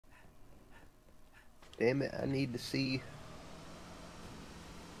Damn it, I need to see.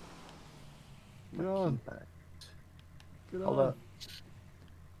 Get on. Get Hold on. up.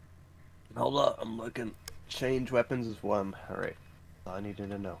 Hold up, I'm looking. Change weapons is one. Alright. All I needed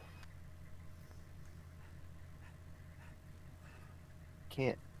to know.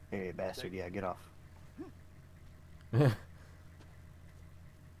 Can't. Hey, bastard, yeah, get off.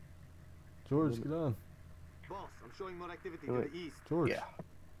 George, get on. Boss, I'm showing more activity to the east. George. Yeah.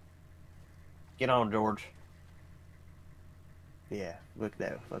 Get on, George. Yeah, look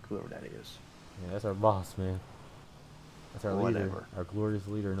that. Fuck whoever that is. Yeah, that's our boss, man. That's our leader. Whatever. Our glorious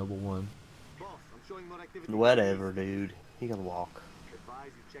leader, Noble One. Boss, I'm showing more activity. Whatever, dude. He can walk.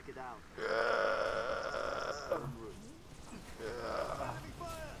 Advise you check it out.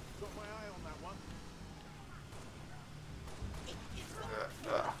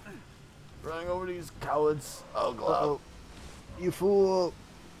 Running over these cowards. Oh, God. Uh-oh. You fool!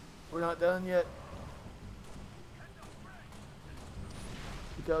 We're not done yet.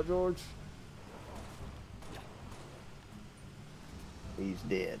 Look out, George. He's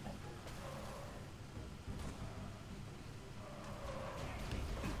dead.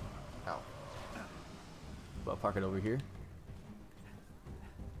 Ow. About park it over here.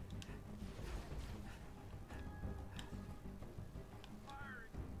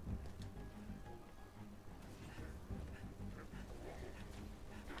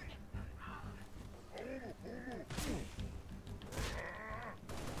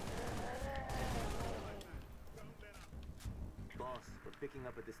 Boss, we're picking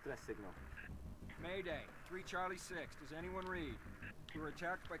up a distress signal. Mayday, 3 Charlie 6. Does anyone read? We were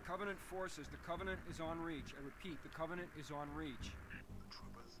attacked by Covenant forces. The Covenant is on reach. I repeat, the Covenant is on reach.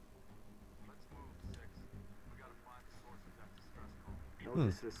 Troopers, let's move, 6. We gotta find the source of that distress call. No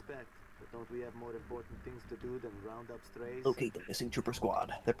disrespect, but don't we have more important things to do than round up strays? Locate the missing trooper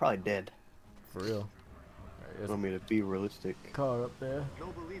squad. They're probably dead. For real. You want me to be realistic? Car up there.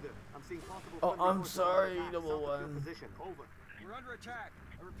 Noble leader, I'm seeing possible. Oh, friendly I'm forces sorry, on the Noble south of your One. position. Over. We're under attack.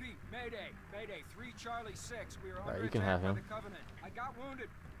 I repeat, Mayday, Mayday, 3 Charlie 6. We are Alright, under you can attack have by him. the Covenant. I got wounded.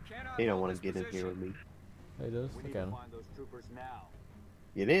 Cannot He don't hold want this to get in here with position. me. Hey, does. We Look need at to him. find those troopers now.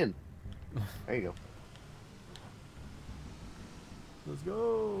 Get in. There you go. Let's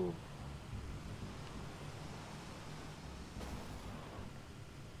go.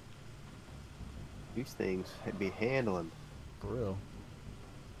 These things be handling. For real.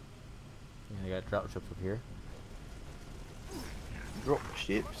 And they got drop ships up here. Drop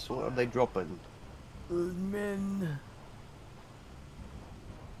ships? What are they dropping? Men.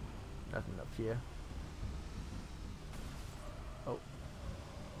 Nothing up here. Oh.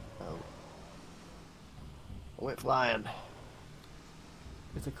 Oh. I went flying.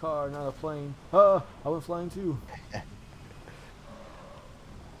 It's a car, not a plane. Ah! I went flying too.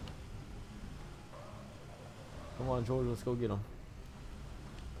 Come on, George, let's go get him.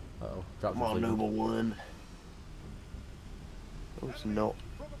 Uh-oh. Drop Come on, ships leaving. Noble One. Oh, it's not.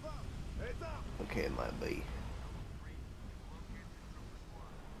 Okay, it might be.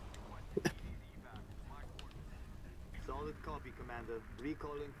 Solid copy, Commander.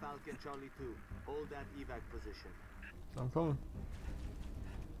 Recalling Falcon Charlie 2. Hold that evac position. I'm coming.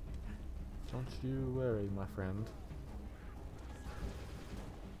 Don't you worry, my friend.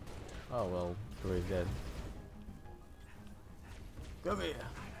 Oh well, Joey's dead. Come here.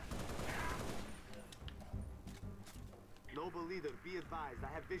 Noble leader, be advised. I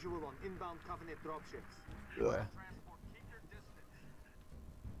have visual on inbound Covenant dropships. Where? Transport, keep your distance.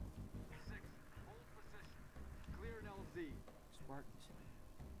 6, hold position. Clear an LZ. Spartans.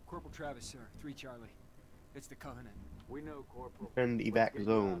 Corporal Travis, sir. 3 Charlie. It's the Covenant. We know, Corporal. And Let's evac get you out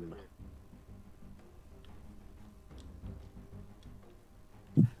zone. of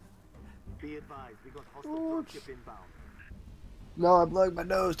here. Be advised, we got hostile dropship inbound. No, I plugged my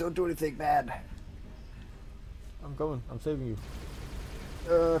nose. Don't do anything bad. I'm coming. I'm saving you.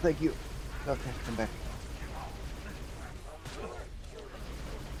 Thank you. Okay, come back.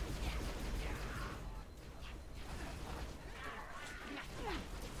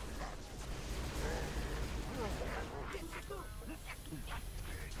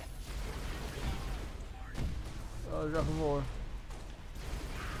 Oh, dropping more.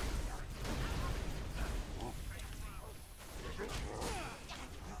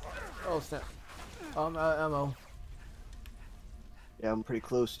 Oh snap. I'm out of ammo. Yeah, I'm pretty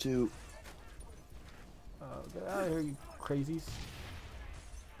close to. Get out of here, you crazies.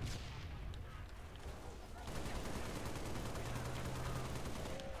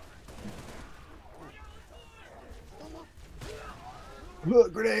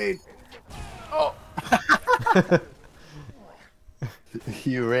 Look, grenade! Oh!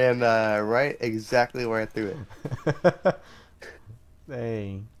 You ran right exactly where I threw it.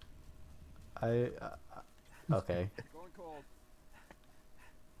 Dang. Okay. Going cold.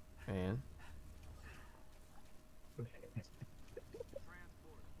 Man.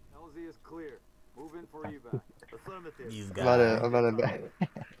 LZ is clear. Move in for evac. Affirmative. You I'm out of, guy. I'm out of,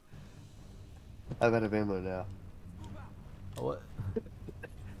 I'm out of ammo now. What?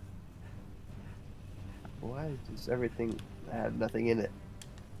 Why does everything have nothing in it?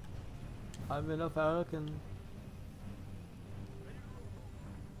 I'm in a falcon.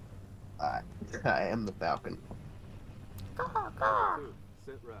 I am the Falcon. Two.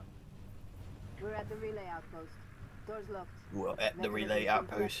 Sit rep. We're at the relay outpost. Doors locked. Well, at the Mechanism relay being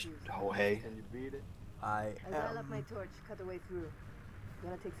outpost, fused. Jorge. Can you beat it? I As I lock my torch, cut the way through.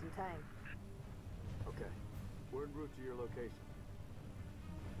 Gonna take some time. Okay. We're en route to your location.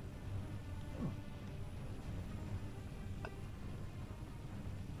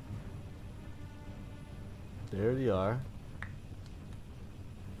 There they are.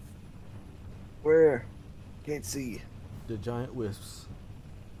 Where? Can't see. The giant wisps.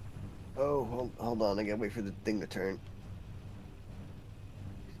 Oh, hold on. I gotta wait for the thing to turn.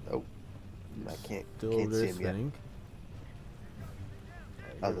 Oh, I can't Still see there him yet. spinning.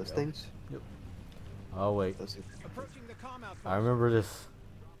 Oh, Here we those go. things? Yep. Oh wait. Those things. Approaching the comm outpost. I remember this.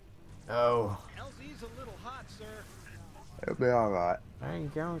 Oh. LZ's a little hot, sir. It'll be alright. I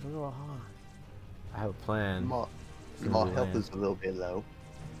ain't going to go hard. I have a plan. My Soon my we health land. is a little bit low.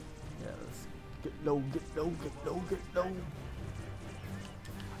 Yeah, let's get low, get low, get low, get low.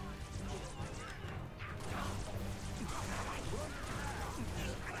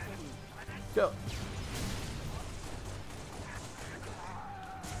 Go.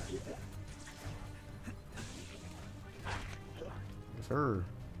 Sir.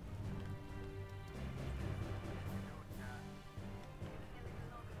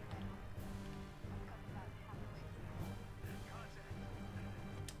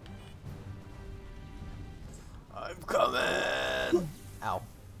 I'm coming. Ow.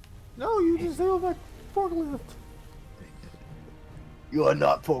 No, you just held my forklift. You are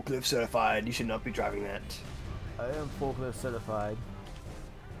not forklift certified. You should not be driving that. I am forklift certified.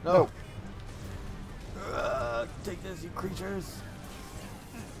 No. Take this, you creatures.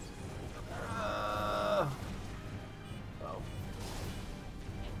 Oh.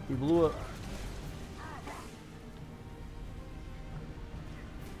 He blew up.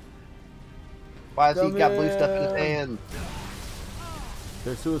 Why has he Come got blue stuff in his in. hand?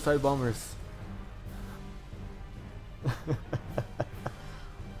 They're suicide bombers. How'd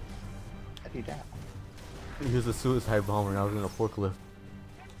he die? He was a suicide bomber and I was in a forklift.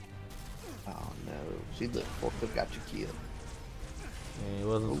 Oh no. See, the forklift got you killed. And it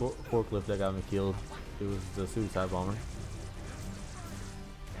wasn't forklift that got me killed. It was the suicide bomber.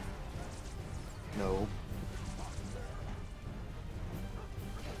 No.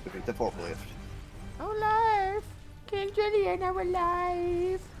 Look the forklift. Alive! King Julian, I'm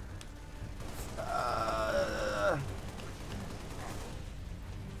alive!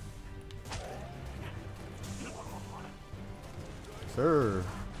 Sir.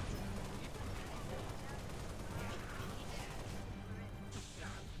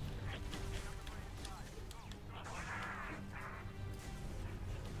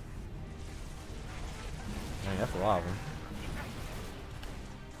 Man, that's a lot of them.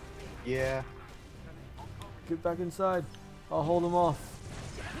 Yeah. Get back inside. I'll hold them off.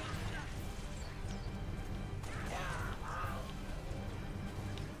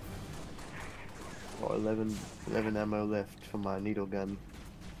 Got 11 ammo left for my needle gun.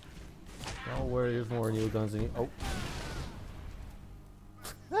 Don't worry, there's more needle guns than you. Oh.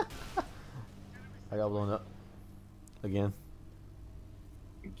 I got blown up. Again.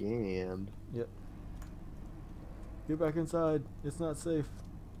 Again. Yep. Get back inside. It's not safe.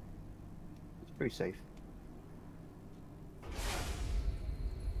 It's pretty safe.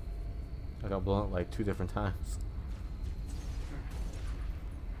 I got blown up like 2 different times.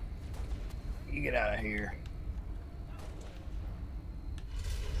 You get out of here.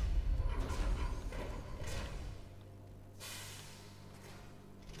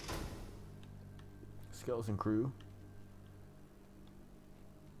 Skeleton crew.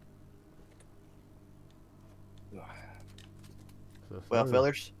 So Well, sir,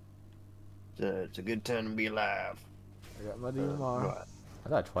 fellers, it's a good time to be alive. I got my DMR. Right. I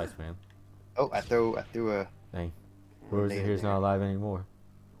died twice, man. Oh, I threw a. Dang. Whoever's in Nailed here's it. not alive anymore.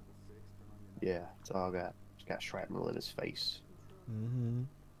 Yeah, that's all I got. It's got shrapnel in his face. Mm-hmm.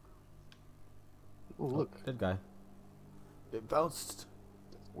 Oh, look. Dead guy. It bounced.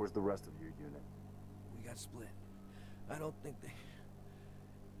 Where's the rest of your unit? We got split. I don't think they...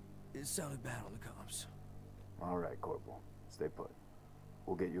 It sounded bad on the comms. All right, Corporal. Stay put.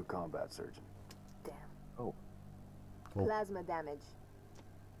 We'll get you a combat surgeon. Damn. Oh, Plasma damage.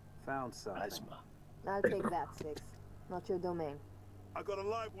 Found something. plasma. I'll take that, Six. Not your domain. I got a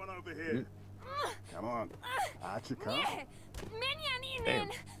live one over here. Come on. Archie, come. Damn.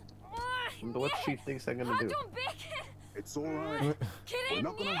 Wonder what she thinks I'm gonna do. It's all right. We're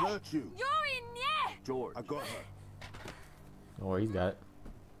not gonna hurt you. George. I got her. Oh, he's got it.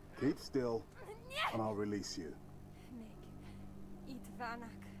 Keep still, and I'll release you.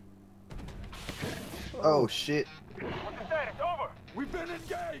 Oh shit. What's the status? Over! We've been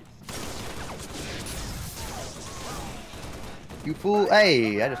engaged. You fool!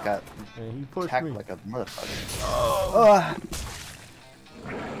 Hey, I just got And he pushed attacked me. like a motherfucker. Oh.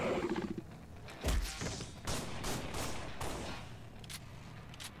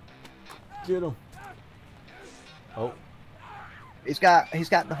 Get him. Oh, He's got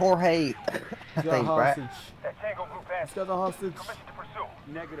the Jorge. he I got think, right? hostage. That Tango group He's has got the hostage. permission to pursue.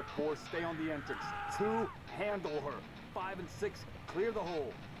 Negative 4, stay on the entrance. 2, handle her. 5 and 6, clear the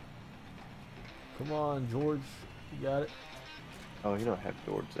hole. Come on, George. You got it. Oh, you don't have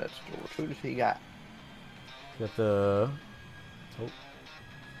George. That's George. Who does he got? Got the. Oh,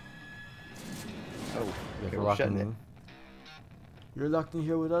 Oh, got okay, the we're locked shutting it. in. You're locked in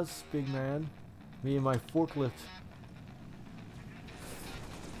here with us, big man. Me and my forklift.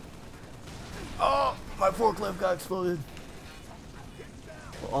 Oh, my forklift got exploded.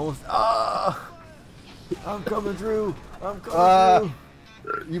 Almost. Ah! I'm coming through. I'm coming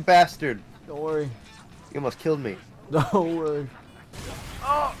through. You bastard! Don't worry. You almost killed me. Don't worry.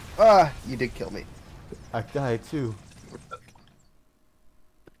 You did kill me. I died too.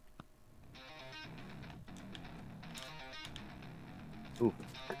 Ooh,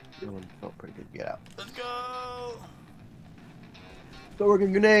 that one felt pretty good. Get out. Let's go. Still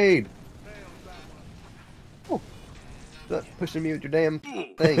working grenade. Oh, stop pushing me with your damn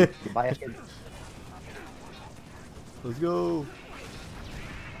thing, you bastard. Let's go.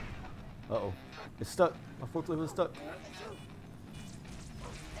 Uh oh. It's stuck. My forklift is stuck.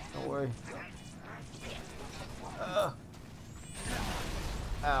 Don't worry.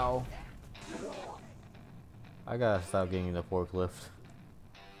 Ow. I gotta stop getting the forklift.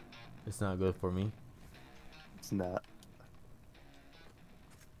 It's not good for me. It's not.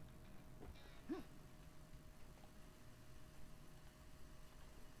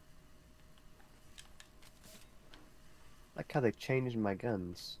 Like how they changed my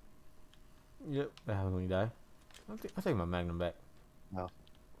guns. Yep, that happens when you die. I'll take my magnum back. No.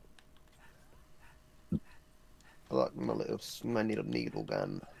 I like my little needle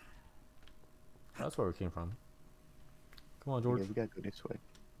gun. That's where we came from. Come on, George. Yeah, we gotta go this way.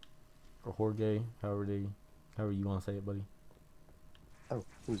 Or Jorge, however you want to say it, buddy. Oh,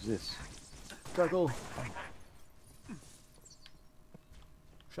 who's this? Go.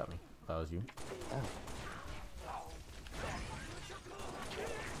 Shot me. That was you. Oh.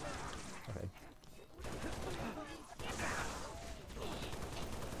 Okay.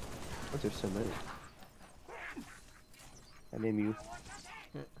 Why is there so many? I name you.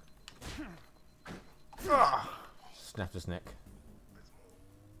 Snapped his neck.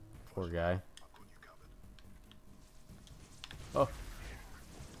 Poor guy. Oh.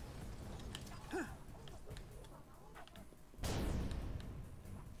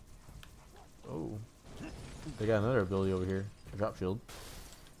 Oh. They got another ability over here. A drop shield.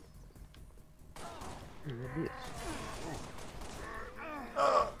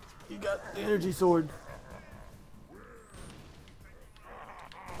 You got the energy sword.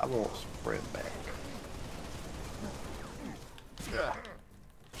 I won't sprint back.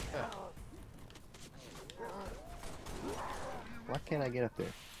 Why can't I get up there?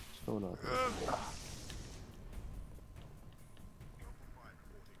 What's going on?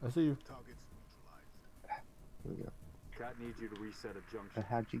 I see you. Targets neutralized. Here we go. Cat needs you to reset a junction.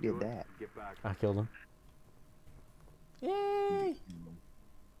 How'd you get Do it, that? Get back. I killed him. Yay!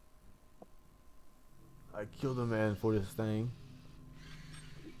 I killed a man for this thing.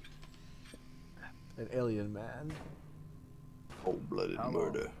 An alien man. Cold-blooded How long?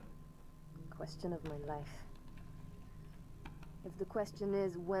 murder. Question of my life. If the question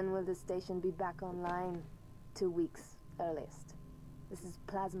is when will the station be back online, 2 weeks earliest. This is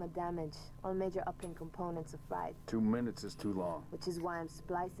plasma damage. All major uplink components are fried, 2 minutes is too long. which is why I'm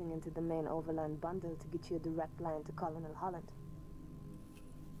splicing into the main overland bundle to get you a direct line to Colonel Holland.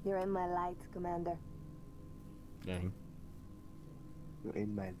 You're in my light, Commander. Gang. You're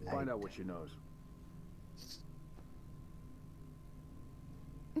in my life. Find out what she knows.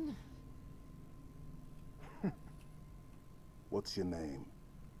 What's your name?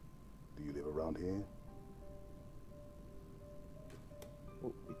 around here.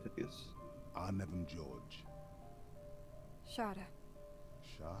 Oh, he took his. Arnevin George. Shada.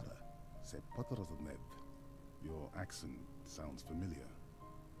 Shada. Se Potteraznev. Your accent sounds familiar.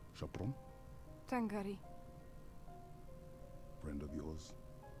 Chapron? Tangari. Friend of yours?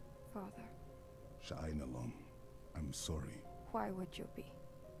 Father. Sha'ainalom. I'm sorry. Why would you be?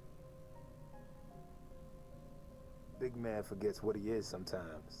 Big man forgets what he is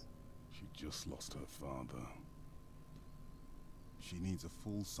sometimes. She just lost her father. She needs a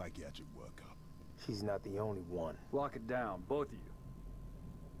full psychiatric workup. She's not the only one. Lock it down, both of you.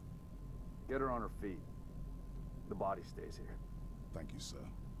 Get her on her feet. The body stays here. Thank you, sir.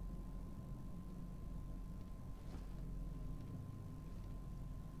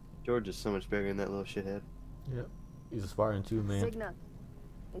 George is so much bigger than that little shithead. Yep. He's aspiring too, man. Signal.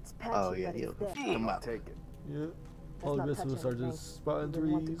 It's patchy, Oh yeah, but he'll it's there. come up. Take it. Yep. Let's All the not rest of touch us are anything. just spotting We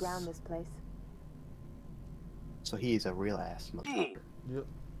want to threes. ground this place. So he's a real ass motherfucker. Yep.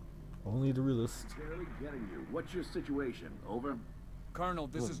 Only the realist. Barely getting you. What's your situation? Over? Colonel,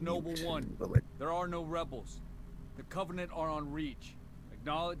 this is Noble One. There are no rebels. The Covenant are on Reach.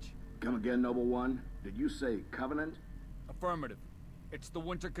 Acknowledge? Come again, Noble One. Did you say Covenant? Affirmative. It's the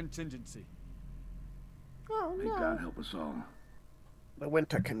Winter Contingency. Oh May God help us all. The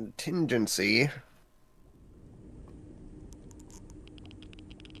winter contingency.